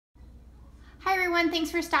everyone,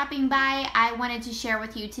 thanks for stopping by. I wanted to share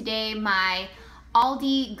with you today my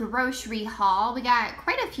Aldi grocery haul. We got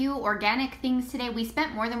quite a few organic things today. We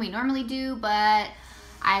spent more than we normally do, but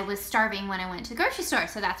I was starving when I went to the grocery store,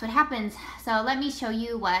 so that's what happens. So let me show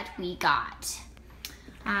you what we got.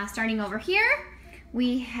 Starting over here,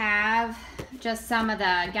 we have just some of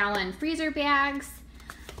the gallon freezer bags,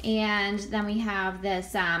 and then we have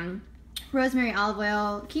this rosemary olive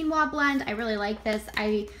oil quinoa blend. I really like this.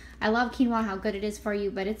 I love quinoa, how good it is for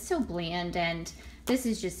you, but it's so bland, and this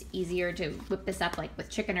is just easier to whip this up like with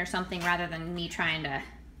chicken or something rather than me trying to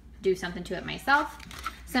do something to it myself.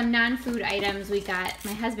 Some non-food items. We got,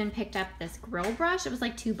 my husband picked up this grill brush. It was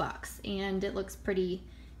like $2 and it looks pretty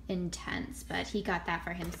intense, but he got that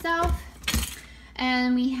for himself.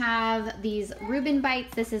 And we have these Reuben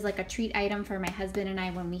bites. This is like a treat item for my husband and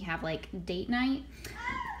I when we have like date night.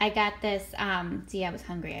 I got this, see, I was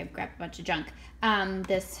hungry. I grabbed a bunch of junk.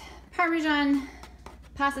 This Parmesan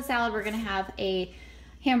pasta salad. We're gonna have a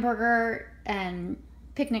hamburger and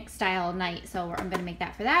picnic style night, so I'm gonna make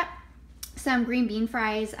that for that. Some green bean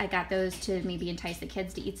fries. I got those to maybe entice the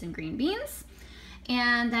kids to eat some green beans.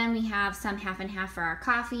 And then we have some half and half for our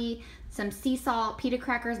coffee. Some sea salt pita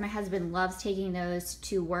crackers. My husband loves taking those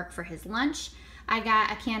to work for his lunch. I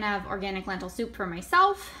got a can of organic lentil soup for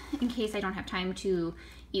myself in case I don't have time to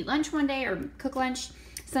eat lunch one day or cook lunch.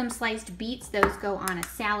 Some sliced beets, those go on a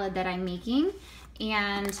salad that I'm making.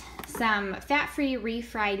 And some fat-free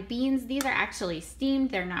refried beans. These are actually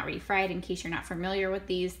steamed, they're not refried in case you're not familiar with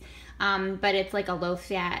these. But it's like a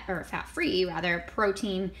low-fat, or fat-free rather,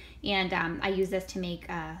 protein. And I use this to make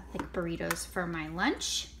like burritos for my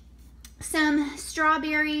lunch. Some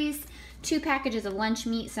strawberries, 2 packages of lunch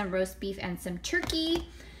meat, some roast beef and some turkey.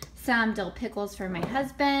 Some dill pickles for my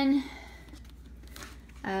husband.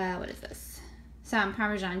 What is this? Some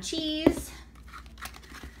Parmesan cheese.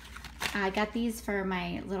 I got these for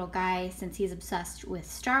my little guy since he's obsessed with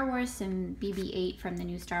Star Wars. Some BB-8 from the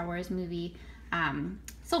new Star Wars movie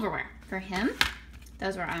silverware for him.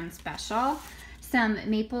 Those were on special. Some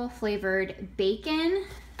maple flavored bacon.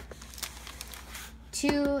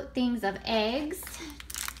 2 things of eggs.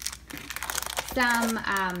 Some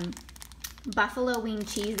buffalo wing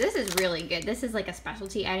cheese. This is really good. This is like a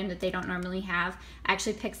specialty item that they don't normally have. I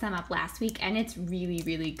actually picked some up last week and it's really,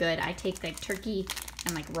 really good. I take like turkey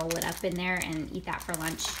and like roll it up in there and eat that for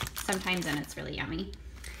lunch sometimes, and it's really yummy.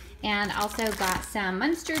 And also got some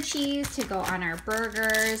Munster cheese to go on our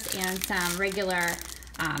burgers, and some regular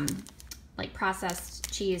like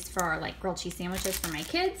processed cheese for like grilled cheese sandwiches for my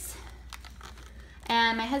kids.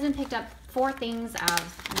 And my husband picked up 4 things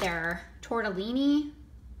of their tortellini,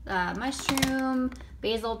 mushroom,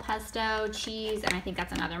 basil pesto, cheese, and I think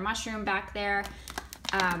that's another mushroom back there.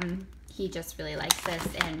 He just really likes this,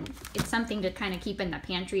 and it's something to kind of keep in the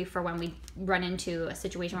pantry for when we run into a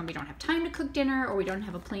situation where we don't have time to cook dinner or we don't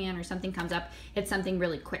have a plan or something comes up. It's something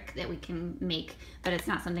really quick that we can make, but it's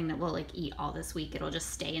not something that we'll like eat all this week. It'll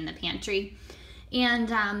just stay in the pantry. And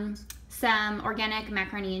some organic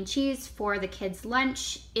macaroni and cheese for the kids'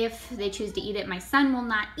 lunch if they choose to eat it. My son will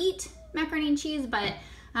not eat macaroni and cheese, but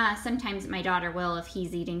sometimes my daughter will if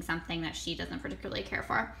he's eating something that she doesn't particularly care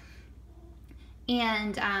for.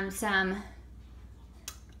 And some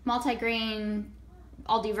multi-grain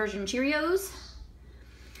Aldi version Cheerios,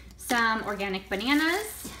 some organic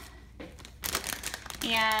bananas,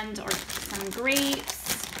 and some grapes,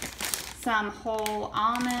 some whole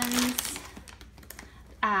almonds,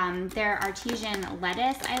 their artesian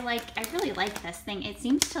lettuce. I really like this thing. It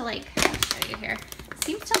seems to like, I'll show you here, it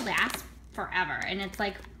seems to last forever, and it's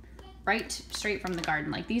like right straight from the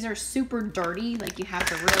garden. Like these are super dirty, like you have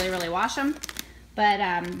to really, really wash them. But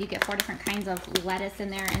you get 4 different kinds of lettuce in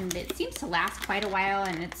there, and it seems to last quite a while,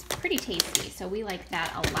 and it's pretty tasty, so we like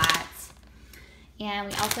that a lot. And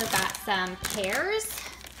we also got some pears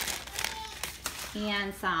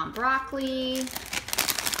and some broccoli,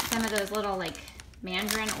 some of those little like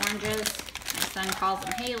mandarin oranges. My son calls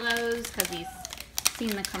them halos because he's seen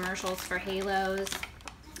the commercials for halos.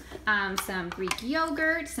 Some Greek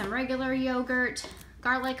yogurt, some regular yogurt,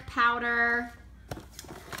 garlic powder.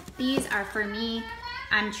 These are for me.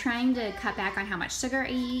 I'm trying to cut back on how much sugar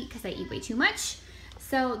I eat because I eat way too much.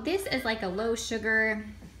 So this is like a low sugar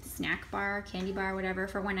snack bar, candy bar, whatever,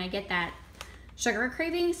 for when I get that sugar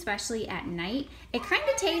craving, especially at night. It kind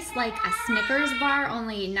of tastes like a Snickers bar,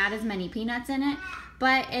 only not as many peanuts in it,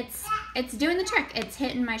 but it's doing the trick. It's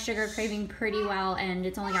hitting my sugar craving pretty well, and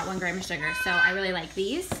it's only got 1 gram of sugar, so I really like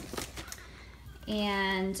these.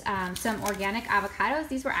 And some organic avocados.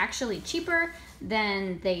 These were actually cheaper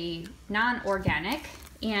than the non-organic,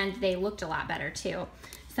 and they looked a lot better too.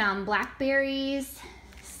 Some blackberries,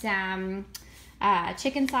 some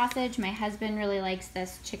chicken sausage. My husband really likes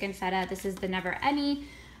this chicken feta. This is the Never Any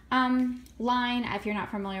line. If you're not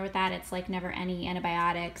familiar with that, it's like never any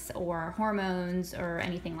antibiotics or hormones or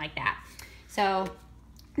anything like that. So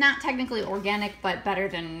not technically organic, but better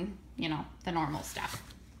than, you know, the normal stuff.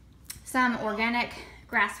 Some organic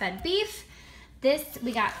grass-fed beef.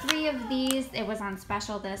 We got 3 of these. It was on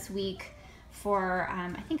special this week for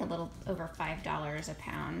I think a little over $5 a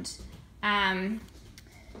pound. And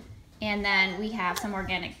then we have some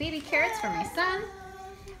organic baby carrots for my son,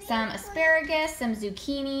 some asparagus, some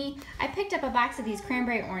zucchini. I picked up a box of these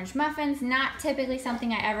cranberry orange muffins. Not typically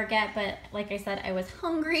something I ever get, but like I said, I was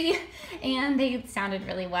hungry and they sounded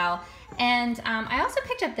really well. And I also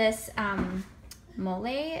picked up this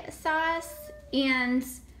mole sauce, and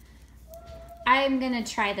I'm gonna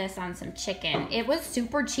try this on some chicken. It was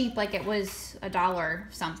super cheap, like it was $1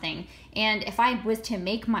 something. And if I was to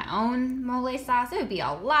make my own mole sauce, it would be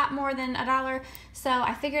a lot more than $1. So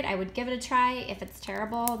I figured I would give it a try. If it's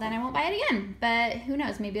terrible, then I won't buy it again. But who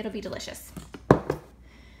knows, maybe it'll be delicious.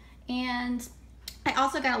 And I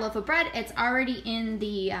also got a loaf of bread. It's already in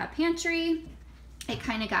the pantry. It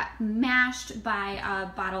kind of got mashed by a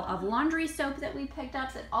bottle of laundry soap that we picked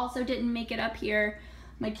up that also didn't make it up here.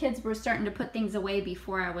 My kids were starting to put things away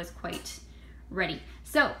before I was quite ready.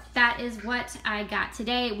 So that is what I got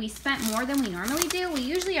today. We spent more than we normally do. We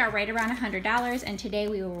usually are right around $100, and today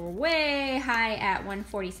we were way high at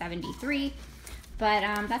 $140.73. But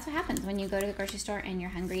that's what happens when you go to the grocery store and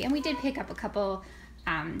you're hungry. And we did pick up a couple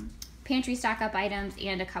pantry stock-up items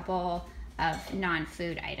and a couple of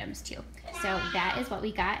non-food items too. So that is what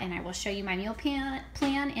we got, and I will show you my meal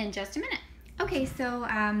plan in just a minute. Okay, so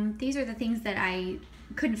these are the things that I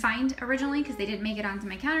couldn't find originally because they didn't make it onto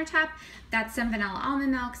my countertop. That's some vanilla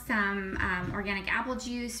almond milk, some organic apple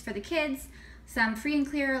juice for the kids, some free and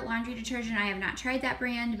clear laundry detergent. I have not tried that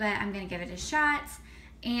brand, but I'm gonna give it a shot.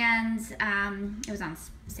 And it was on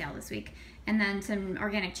sale this week. And then some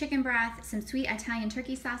organic chicken broth, some sweet Italian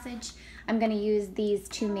turkey sausage. I'm gonna use these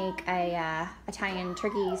to make a Italian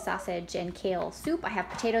turkey sausage and kale soup. I have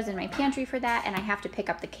potatoes in my pantry for that, and I have to pick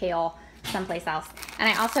up the kale someplace else. And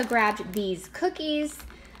I also grabbed these cookies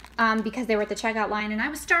because they were at the checkout line, and I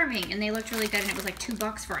was starving, and they looked really good, and it was like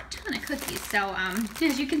 $2 for a ton of cookies. So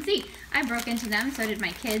as you can see, I broke into them, so did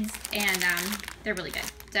my kids, and they're really good.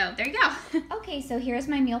 So there you go. Okay, so here's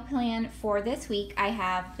my meal plan for this week. I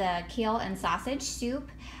have the kale and sausage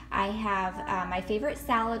soup. I have my favorite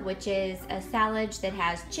salad, which is a salad that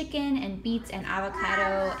has chicken and beets and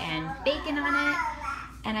avocado and bacon on it.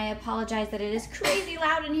 And I apologize that it is crazy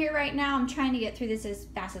loud in here right now. I'm trying to get through this as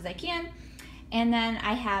fast as I can. And then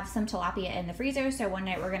I have some tilapia in the freezer. So one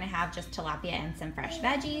night we're gonna have just tilapia and some fresh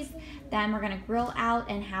veggies. Then we're gonna grill out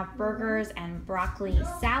and have burgers and broccoli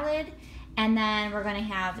salad. And then we're gonna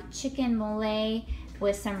have chicken mole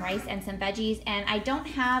with some rice and some veggies. And I don't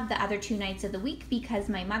have the other 2 nights of the week because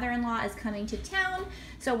my mother-in-law is coming to town.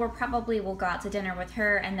 So we'll go out to dinner with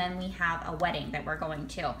her, and then we have a wedding that we're going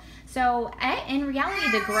to. So in reality,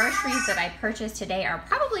 the groceries that I purchased today are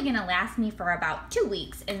probably gonna last me for about 2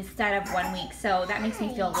 weeks instead of 1 week. So that makes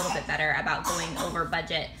me feel a little bit better about going over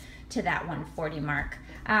budget to that 140 mark.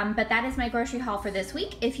 But that is my grocery haul for this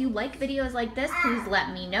week. If you like videos like this, please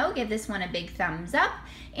let me know. Give this one a big thumbs up.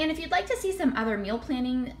 And if you'd like to see some other meal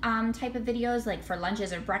planning type of videos, like for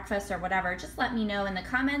lunches or breakfast or whatever, just let me know in the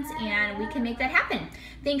comments and we can make that happen.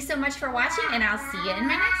 Thanks so much for watching, and I'll see you in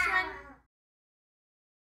my next one.